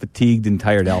a fatigued and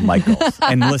tired Al Michaels.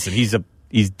 And listen,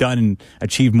 he's done and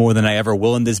achieved more than I ever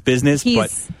will in this business.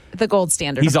 He's the gold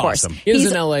standard. He's of course. awesome. He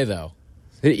was in LA though.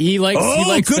 He likes.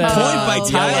 Good that, point by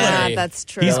Tyler. Yeah, that's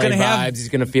true. He's LA going to have. vibes. He's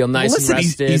going to feel nice Listen, and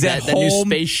rested. he's at that new home.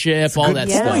 spaceship, all that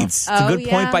Good stuff. points. It's a good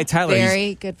point by Tyler.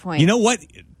 Very good point. You know what?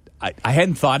 I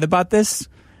hadn't thought about this,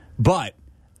 but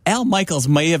Al Michaels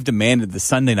may have demanded the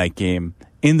Sunday night game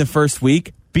in the first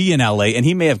week be in LA, and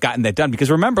he may have gotten that done because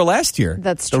remember last year,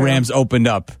 That's the true. Rams opened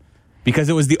up because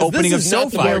it was the opening of This is not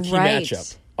the SoFi. marquee right.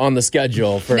 matchup on the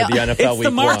schedule for the NFL It's Week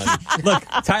the marquee. 1. Look,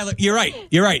 Tyler, you're right.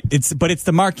 It's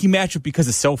the marquee matchup because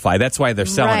of SoFi. That's why they're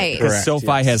selling Right. it because Correct, SoFi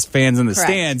yes. has fans in the Correct.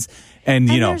 stands, and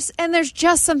you know. There's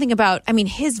just something about,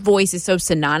 his voice is so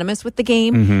synonymous with the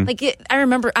game. Mm-hmm. I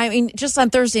remember, just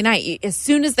on Thursday night, as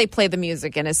soon as they play the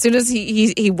music and as soon as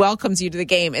he welcomes you to the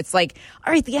game, it's like,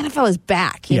 all right, the NFL is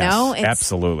back, you Yes, know?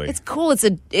 absolutely. It's cool.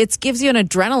 It gives you an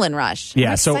adrenaline rush. Yeah,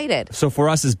 I'm excited. So for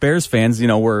us as Bears fans,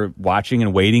 we're watching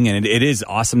and waiting, and it is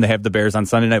awesome to have the Bears on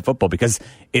Sunday Night Football because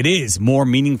it is more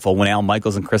meaningful when Al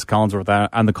Michaels and Chris Collinsworth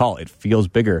on the call. It feels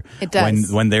bigger It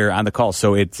does. when they're on the call.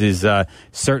 So it is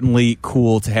certainly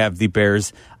cool to have the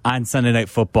Bears on Sunday Night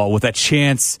Football with a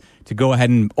chance to go ahead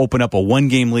and open up a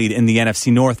one-game lead in the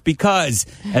NFC North because,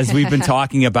 as we've been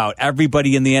talking about,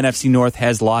 everybody in the NFC North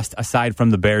has lost aside from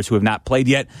the Bears who have not played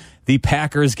yet. The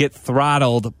Packers get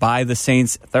throttled by the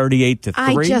Saints 38-3.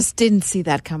 I just didn't see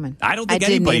that coming. I don't think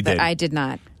anybody did. I did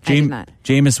not. I did not.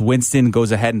 Jameis Winston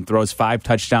goes ahead and throws 5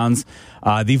 touchdowns.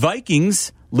 The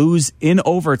Vikings lose in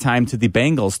overtime to the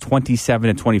Bengals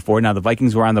 27-24. Now, the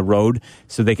Vikings were on the road,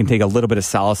 so they can take a little bit of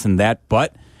solace in that.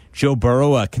 But Joe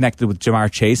Burrow connected with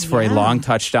Jamar Chase for a long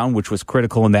touchdown, which was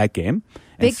critical in that game.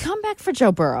 Big comeback for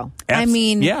Joe Burrow.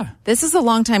 Yeah. This is a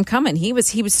long time coming. He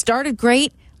was started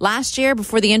great last year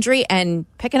before the injury and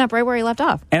picking up right where he left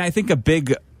off. And I think a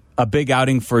big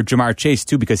outing for Jamar Chase,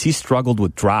 too, because he struggled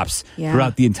with drops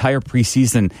throughout the entire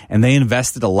preseason, and they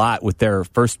invested a lot with their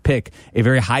first pick, a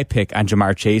very high pick on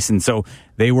Jamar Chase. And so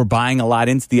they were buying a lot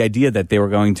into the idea that they were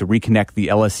going to reconnect the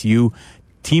LSU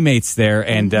teammates there,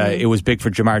 and it was big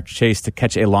for Jamar Chase to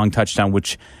catch a long touchdown,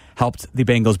 which helped the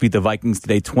Bengals beat the Vikings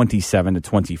today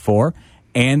 27-24.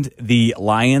 And the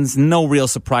Lions, no real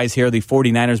surprise here. The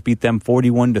 49ers beat them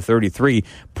 41-33.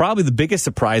 Probably the biggest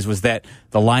surprise was that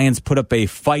the Lions put up a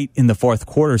fight in the fourth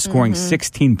quarter, scoring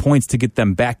 16 points to get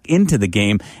them back into the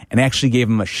game and actually gave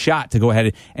them a shot to go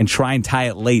ahead and try and tie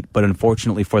it late. But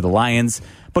unfortunately for the Lions,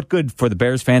 but good for the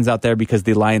Bears fans out there because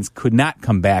the Lions could not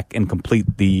come back and complete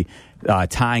the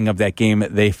tying of that game.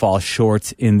 They fall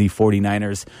short in the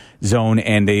 49ers zone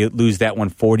and they lose that one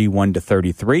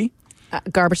 41-33.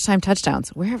 Garbage time touchdowns.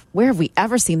 Where have we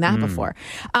ever seen that before?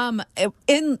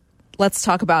 Let's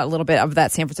talk about a little bit of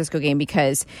that San Francisco game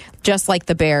because just like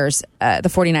the Bears, the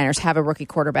 49ers have a rookie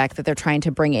quarterback that they're trying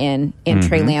to bring in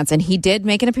Trey Lance, and he did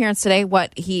make an appearance today.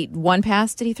 One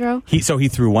pass did he throw? He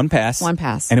threw one pass.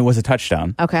 And it was a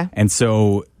touchdown. Okay. And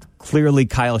so clearly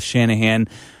Kyle Shanahan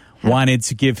wanted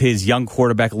to give his young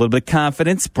quarterback a little bit of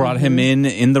confidence, brought him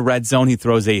in the red zone. He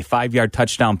throws a 5-yard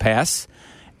touchdown pass.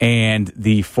 And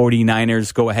the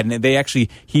 49ers go ahead and they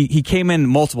actually, he came in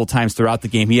multiple times throughout the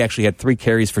game. He actually had 3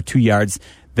 carries for 2 yards.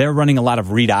 They're running a lot of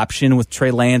read option with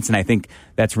Trey Lance, and I think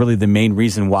that's really the main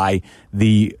reason why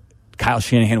the Kyle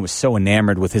Shanahan was so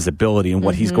enamored with his ability and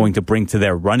what he's going to bring to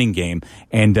their running game.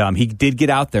 And he did get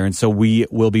out there, and so we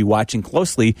will be watching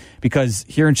closely because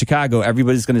here in Chicago,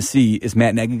 everybody's going to see, is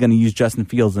Matt Nagy going to use Justin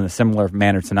Fields in a similar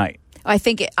manner tonight? I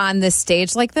think on this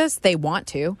stage like this, they want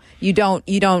to. You don't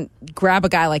grab a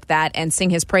guy like that and sing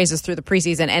his praises through the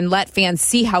preseason and let fans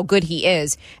see how good he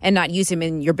is and not use him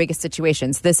in your biggest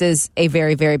situations. This is a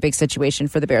very, very big situation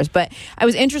for the Bears. But I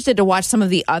was interested to watch some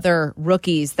of the other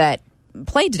rookies that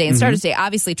played today and started today.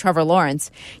 Obviously, Trevor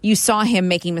Lawrence, you saw him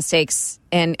making mistakes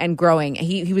and growing.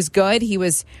 He was good. He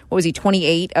was,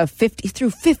 28 of 50,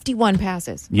 through 51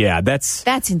 passes. Yeah, that's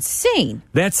insane.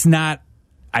 That's not.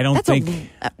 I don't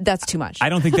think that's too much. I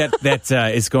don't think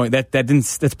that is going.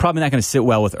 That's probably not going to sit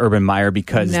well with Urban Meyer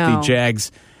because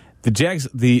the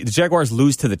Jaguars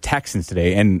lose to the Texans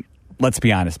today, and let's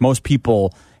be honest, most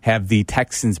people have the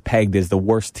Texans pegged as the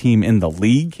worst team in the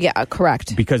league. Yeah,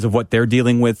 correct. Because of what they're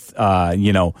dealing with, the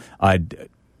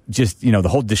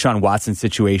whole Deshaun Watson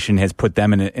situation has put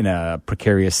them in a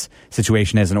precarious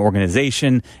situation as an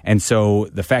organization. And so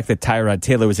the fact that Tyrod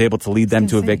Taylor was able to lead them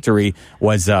to a victory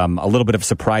was a little bit of a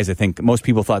surprise. I think most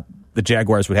people thought the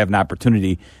Jaguars would have an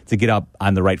opportunity to get up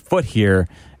on the right foot here.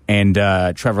 And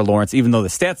Trevor Lawrence, even though the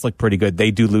stats look pretty good,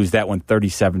 they do lose that one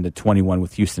 37-21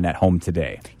 with Houston at home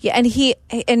today. Yeah,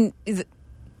 and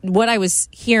what I was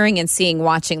hearing and seeing,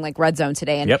 watching like Red Zone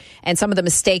today, and some of the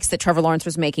mistakes that Trevor Lawrence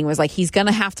was making was like he's going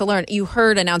to have to learn. You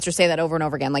heard announcers say that over and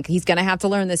over again, like he's going to have to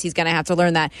learn this, he's going to have to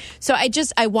learn that. So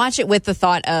I watch it with the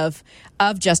thought of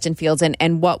Justin Fields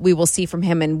and what we will see from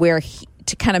him and where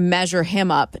to kind of measure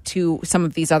him up to some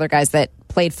of these other guys that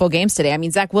played full games today. I mean,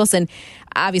 Zach Wilson,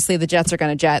 obviously the Jets are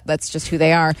going to jet. That's just who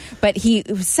they are. But he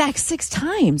was sacked 6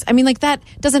 times. I mean, like that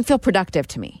doesn't feel productive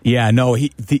to me. Yeah, no,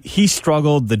 he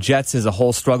struggled. The Jets as a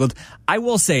whole struggled. I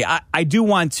will say, I do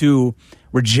want to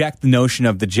reject the notion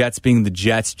of the Jets being the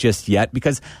Jets just yet,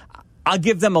 because I'll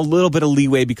give them a little bit of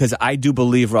leeway, because I do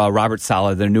believe Robert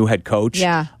Saleh, their new head coach,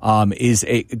 is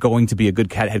going to be a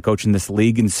good head coach in this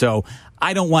league. And so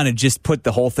I don't want to just put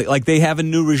the whole thing, like they have a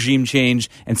new regime change,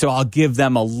 and so I'll give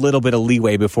them a little bit of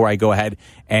leeway before I go ahead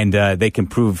and they can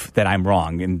prove that I'm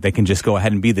wrong, and they can just go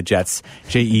ahead and be the Jets,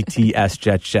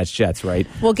 Jets, Jets, right?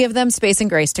 We'll give them space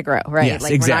and grace to grow, right? Yes,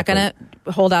 like exactly. We're not going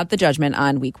to hold out the judgment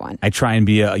on week 1. I try and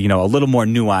be a little more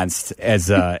nuanced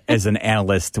as an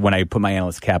analyst when I put my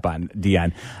analyst cap on,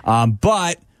 Dion.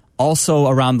 But also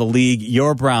around the league,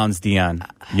 your Browns, Dion.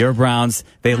 Your Browns,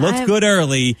 they looked good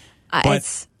early,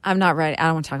 but I'm not ready. I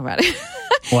don't want to talk about it.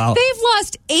 Well, they've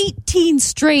lost 18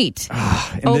 straight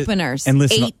openers. And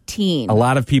listen, 18. A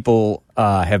lot of people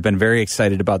have been very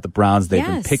excited about the Browns. They've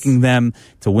been picking them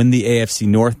to win the AFC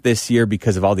North this year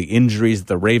because of all the injuries that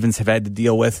the Ravens have had to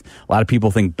deal with. A lot of people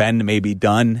think Ben may be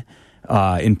done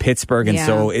in Pittsburgh, and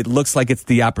so it looks like it's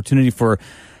the opportunity for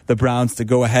the Browns to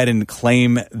go ahead and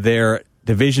claim their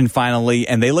division finally.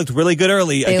 And they looked really good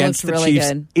early against the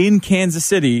Chiefs in Kansas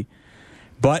City,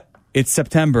 but it's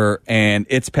September, and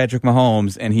it's Patrick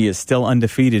Mahomes, and he is still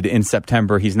undefeated in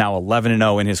September. He's now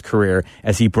 11-0 in his career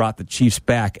as he brought the Chiefs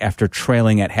back after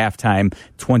trailing at halftime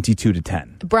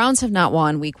 22-10. The Browns have not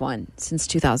won week 1 since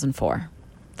 2004.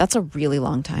 That's a really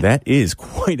long time. That is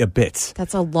quite a bit.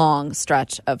 That's a long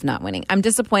stretch of not winning. I'm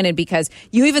disappointed because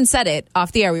you even said it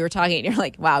off the air. We were talking, and you're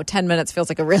like, wow, 10 minutes feels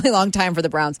like a really long time for the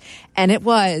Browns. And it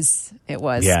was.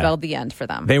 Spelled the end for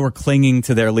them. They were clinging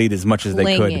to their lead as much as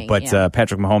they could, but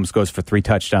Patrick Mahomes goes for 3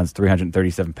 touchdowns,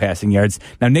 337 passing yards.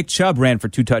 Now, Nick Chubb ran for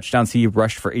 2 touchdowns. He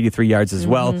rushed for 83 yards as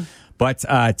well. But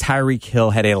Tyreek Hill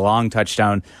had a long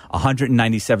touchdown,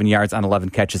 197 yards on 11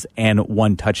 catches and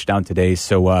 1 touchdown today.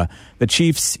 So the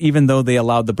Chiefs, even though they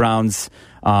allowed the Browns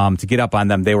to get up on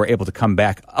them, they were able to come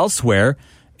back. Elsewhere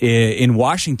in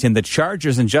Washington, the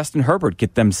Chargers and Justin Herbert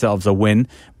get themselves a win.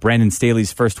 Brandon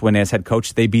Staley's first win as head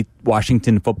coach. They beat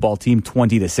Washington football team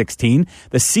 20-16.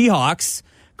 The Seahawks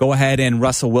go ahead, and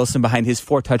Russell Wilson, behind his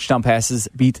 4 touchdown passes,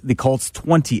 beat the Colts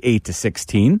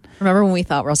 28-16. Remember when we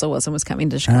thought Russell Wilson was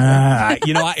coming to Chicago? It's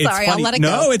Sorry, funny. I'll let it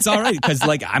go. go. It's all right, because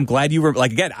I'm glad you were,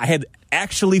 again, I had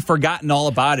actually forgotten all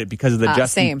about it because of the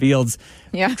Justin Fields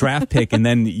draft pick, and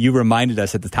then you reminded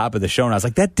us at the top of the show, and I was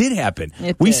like, that did happen.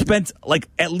 We spent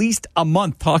at least a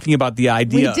month talking about the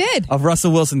idea of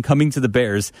Russell Wilson coming to the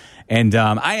Bears, and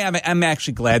I'm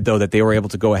actually glad, though, that they were able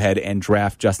to go ahead and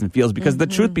draft Justin Fields, because the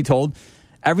truth be told,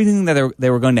 everything that they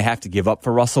were going to have to give up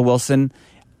for Russell Wilson,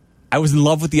 I was in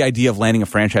love with the idea of landing a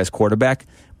franchise quarterback,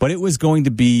 but it was going to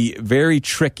be very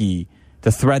tricky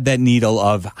to thread that needle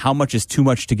of how much is too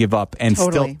much to give up and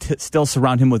still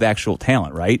surround him with actual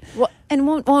talent, right? Well, and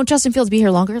won't Justin Fields be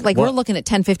here longer? We're looking at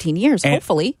 10, 15 years,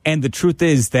 hopefully. And the truth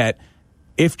is that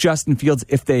if Justin Fields,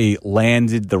 if they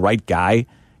landed the right guy,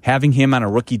 having him on a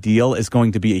rookie deal is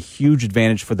going to be a huge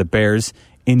advantage for the Bears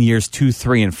in years 2,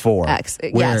 3, and 4,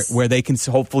 where they can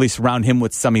hopefully surround him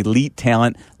with some elite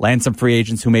talent, land some free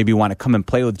agents who maybe want to come and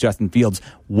play with Justin Fields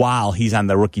while he's on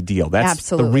the rookie deal.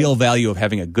 That's the real value of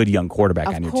having a good young quarterback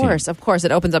on your team. Of course.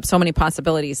 It opens up so many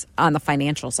possibilities on the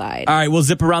financial side. All right, we'll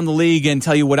zip around the league and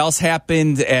tell you what else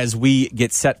happened as we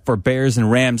get set for Bears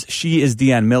and Rams. She is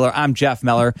Dion Miller. I'm Jeff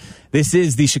Meller. This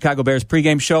is the Chicago Bears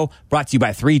pregame show, brought to you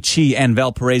by 3Chi and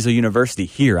Valparaiso University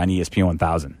here on ESPN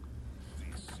 1000.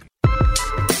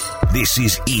 This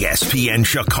is ESPN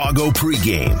Chicago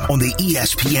pregame on the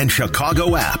ESPN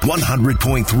Chicago app,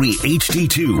 100.3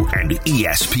 HD2 and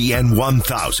ESPN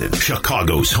 1000,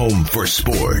 Chicago's home for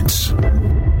sports.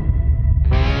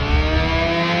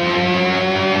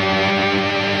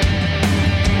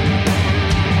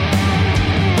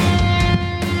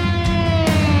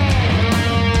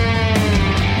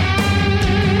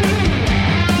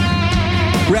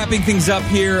 Wrapping things up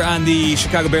here on the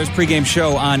Chicago Bears pregame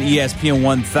show on ESPN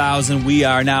 1000. We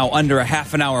are now under a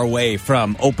half an hour away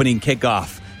from opening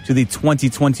kickoff to the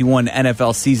 2021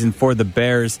 NFL season for the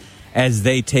Bears. as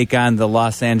they take on the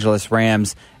Los Angeles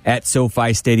Rams at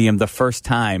SoFi Stadium. The first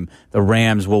time the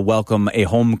Rams will welcome a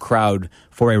home crowd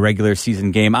for a regular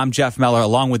season game. I'm Jeff Meller,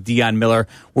 along with Dion Miller.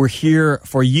 We're here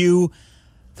for you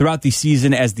throughout the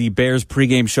season as the Bears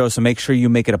pregame show, so make sure you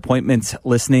make an appointment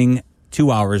listening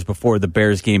 2 hours before the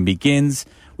Bears game begins.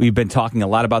 We've been talking a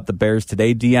lot about the Bears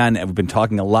today, Dion, and we've been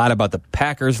talking a lot about the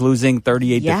Packers losing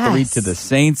 38-3 to the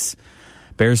Saints.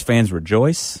 Bears fans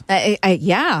rejoice.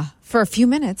 Yeah, for a few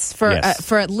minutes, for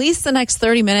at least the next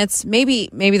 30 minutes, maybe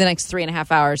the next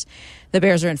 3.5 hours. The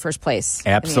Bears are in first place.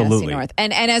 Absolutely. In the NFC North.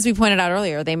 And as we pointed out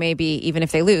earlier, they may be, even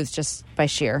if they lose, just by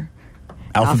sheer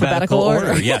alphabetical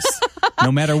order. Yes.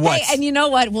 No matter what. Hey, and you know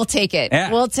what? We'll take it.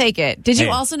 Yeah. We'll take it. Did you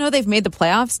also know they've made the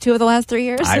playoffs 2 of the last 3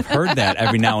 years? I've heard that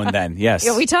every now and then. Yes.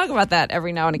 Yeah, we talk about that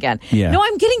every now and again. Yeah. No,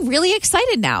 I'm getting really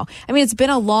excited now. I mean, it's been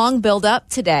a long build up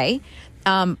today.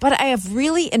 But I have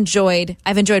really enjoyed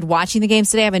watching the games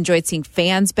today. I've enjoyed seeing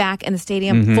fans back in the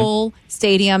stadium, full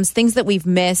stadiums, things that we've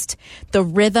missed. The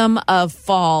rhythm of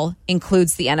fall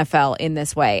includes the NFL in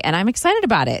this way, and I'm excited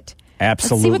about it.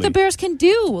 Absolutely. Let's see what the Bears can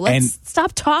do. Let's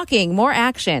stop talking. More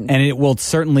action. And it will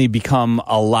certainly become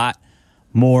a lot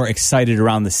more excited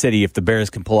around the city if the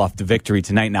Bears can pull off the victory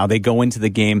tonight. Now, they go into the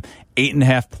game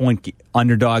 8.5-point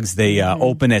underdogs. They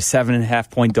open as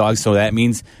 7.5-point dogs, so that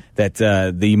means that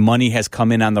the money has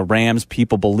come in on the Rams.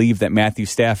 People believe that Matthew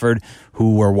Stafford,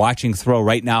 who we're watching throw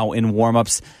right now in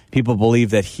warmups, people believe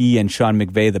that he and Sean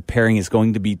McVay, the pairing, is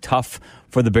going to be tough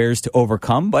for the Bears to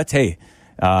overcome. But, hey,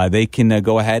 they can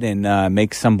go ahead and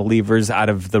make some believers out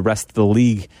of the rest of the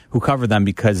league who cover them,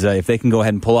 because if they can go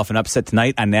ahead and pull off an upset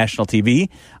tonight on national TV,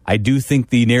 I do think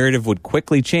the narrative would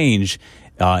quickly change,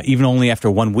 even only after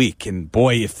 1 week. And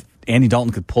boy, if Andy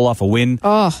Dalton could pull off a win,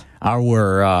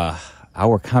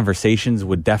 our conversations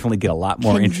would definitely get a lot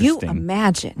more interesting. Can you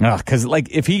imagine? Because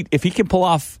if he can pull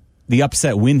off the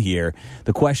upset win here,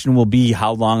 the question will be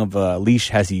how long of a leash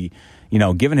has he,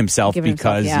 given himself?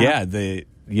 A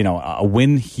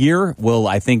win here will,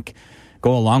 I think,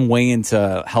 go a long way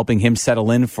into helping him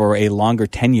settle in for a longer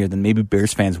tenure than maybe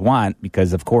Bears fans want,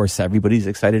 because, of course, everybody's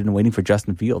excited and waiting for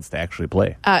Justin Fields to actually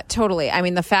play. Totally. I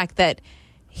mean, the fact that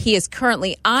he is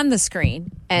currently on the screen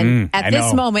and at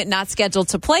this moment not scheduled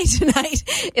to play tonight,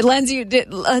 it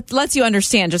lets you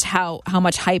understand just how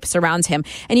much hype surrounds him.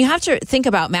 And you have to think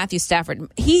about Matthew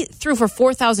Stafford. He threw for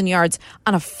 4,000 yards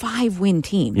on a 5-win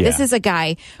team. Yeah. This is a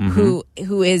guy who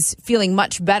is feeling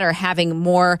much better, having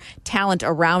more talent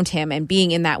around him and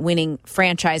being in that winning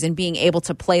franchise and being able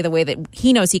to play the way that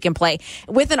he knows he can play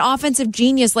with an offensive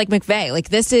genius like McVay. Like,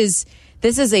 this is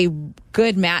a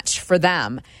good match for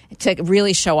them to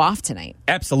really show off tonight.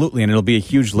 Absolutely, and it'll be a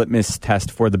huge litmus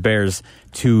test for the Bears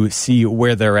to see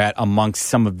where they're at amongst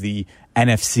some of the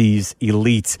NFC's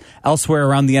elites. Elsewhere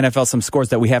around the NFL, some scores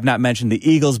that we have not mentioned. The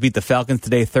Eagles beat the Falcons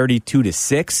today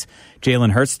 32-6.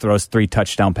 Jalen Hurts throws 3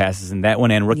 touchdown passes in that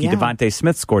one, and rookie Devontae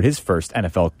Smith scored his first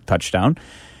NFL touchdown.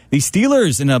 The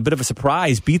Steelers, in a bit of a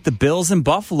surprise, beat the Bills in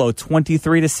Buffalo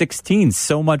 23-16.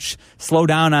 So much slow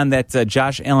down on that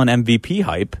Josh Allen MVP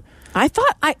hype. I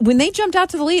thought when they jumped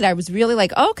out to the lead, I was really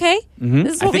like, okay,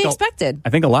 this is what we expected. I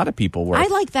think a lot of people were. I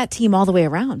like that team all the way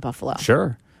around, Buffalo.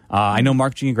 Sure. I know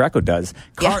Mark Giangreco does.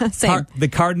 Same. The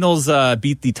Cardinals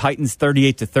beat the Titans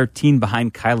 38-13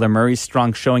 behind Kyler Murray's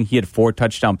strong showing. He had 4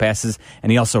 touchdown passes,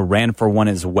 and he also ran for 1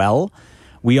 as well.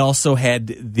 We also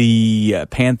had the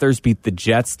Panthers beat the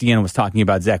Jets. Deanna was talking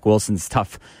about Zach Wilson's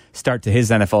tough start to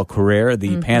his NFL career.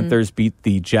 The Panthers beat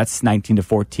the Jets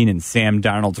 19-14 in Sam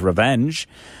Darnold's revenge.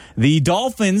 The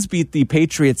Dolphins beat the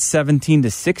Patriots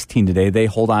 17-16 today. They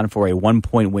hold on for a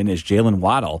 1-point win as Jalen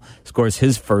Waddle scores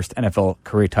his first NFL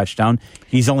career touchdown.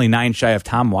 He's only 9 shy of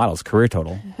Tom Waddle's career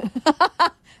total.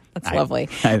 That's lovely.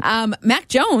 Mac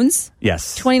Jones,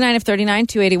 yes, 29 of 39,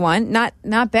 281.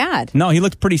 Not bad. No, he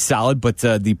looked pretty solid, but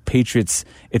the Patriots,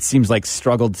 it seems like,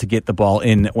 struggled to get the ball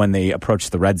in when they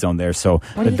approached the red zone there. So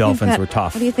the Dolphins were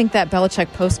tough. What do you think that Belichick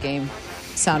postgame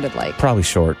sounded like? Probably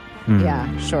short.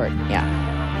 Yeah, short.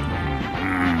 Yeah.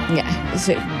 Is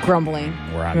it grumbling?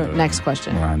 We're on next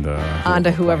question. We're on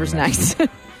to whoever's next.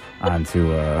 onto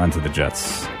the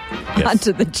Jets. Yes.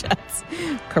 Onto the Jets.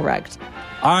 Correct.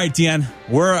 All right, Deanne,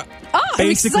 we're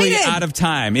basically out of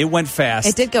time. It went fast.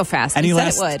 It did go fast. Any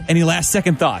last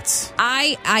second thoughts?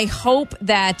 I hope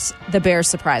that the Bears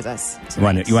surprise us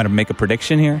tonight. You want to make a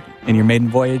prediction here in your maiden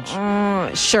voyage?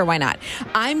 Sure, why not?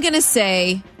 I'm going to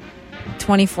say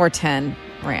 24-10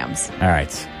 Rams. All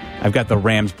right. I've got the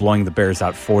Rams blowing the Bears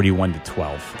out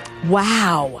 41-12.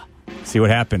 Wow. See what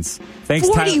happens. Thanks,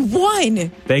 41.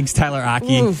 Thanks, Tyler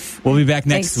Aki. We'll be back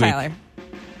next week. Thanks, Tyler.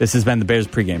 This has been the Bears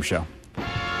pregame show.